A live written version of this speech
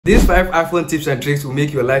These 5 iPhone tips and tricks will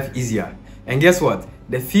make your life easier. And guess what?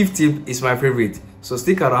 The 5th tip is my favorite. So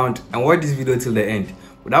stick around and watch this video till the end.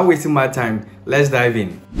 Without wasting my time, let's dive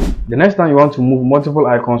in. The next time you want to move multiple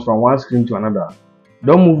icons from one screen to another,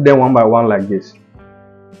 don't move them one by one like this.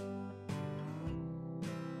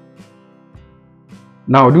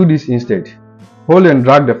 Now do this instead. Hold and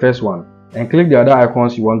drag the first one and click the other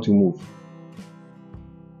icons you want to move.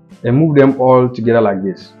 And move them all together like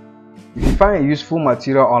this. If you find a useful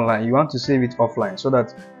material online, you want to save it offline so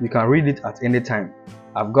that you can read it at any time,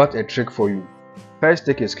 I've got a trick for you. First,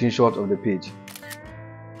 take a screenshot of the page.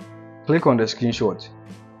 Click on the screenshot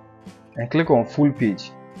and click on full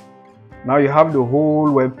page. Now you have the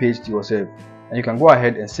whole web page to yourself and you can go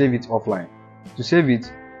ahead and save it offline. To save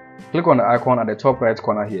it, click on the icon at the top right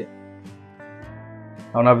corner here.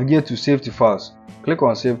 Now navigate to Save to Files. Click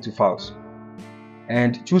on Save to Files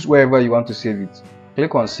and choose wherever you want to save it.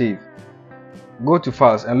 Click on Save. Go to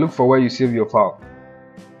Files and look for where you save your file.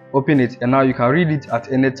 Open it and now you can read it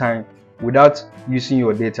at any time without using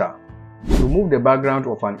your data. Remove the background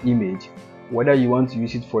of an image, whether you want to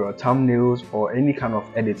use it for your thumbnails or any kind of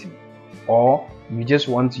editing, or you just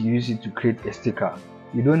want to use it to create a sticker.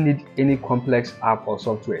 You don't need any complex app or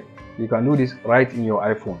software. You can do this right in your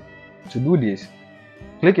iPhone. To do this,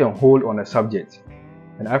 click and hold on a subject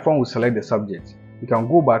and iPhone will select the subject. You can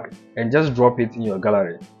go back and just drop it in your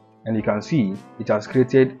gallery and you can see it has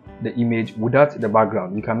created the image without the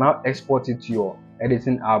background. You can now export it to your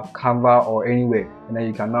editing app, Canva or anywhere, and then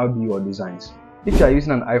you can now do your designs. If you are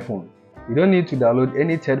using an iPhone, you don't need to download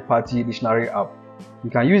any third-party dictionary app.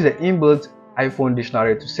 You can use the inbuilt iPhone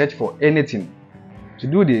dictionary to search for anything. To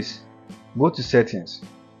do this, go to Settings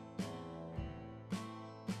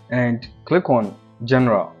and click on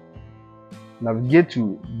General. Navigate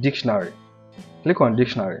to Dictionary. Click on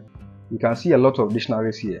Dictionary. You can see a lot of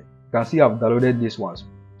dictionaries here. You can see I've downloaded these ones.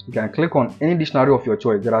 You can click on any dictionary of your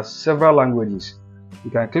choice. There are several languages.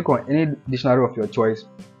 You can click on any dictionary of your choice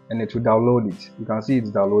and it will download it. You can see it's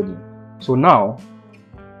downloading. So now,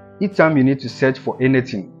 each time you need to search for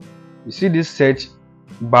anything, you see this search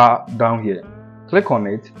bar down here. Click on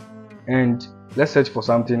it and let's search for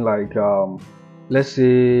something like, let's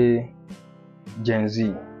say Gen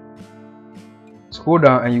Z. Scroll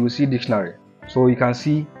down and you will see dictionary. So you can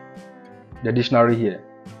see the dictionary here.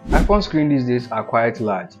 iPhone screen these days are quite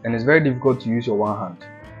large and it's very difficult to use your one hand.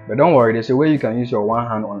 But don't worry, there's a way you can use your one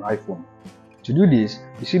hand on iPhone. To do this,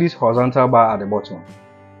 you see this horizontal bar at the bottom.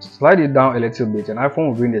 Slide it down a little bit and iPhone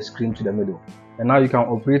will bring the screen to the middle. And now you can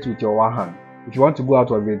operate with your one hand. If you want to go out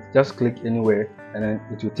of it, just click anywhere and then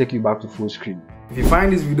it will take you back to full screen. If you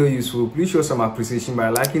find this video useful, please show some appreciation by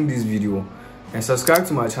liking this video and subscribe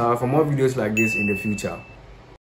to my channel for more videos like this in the future.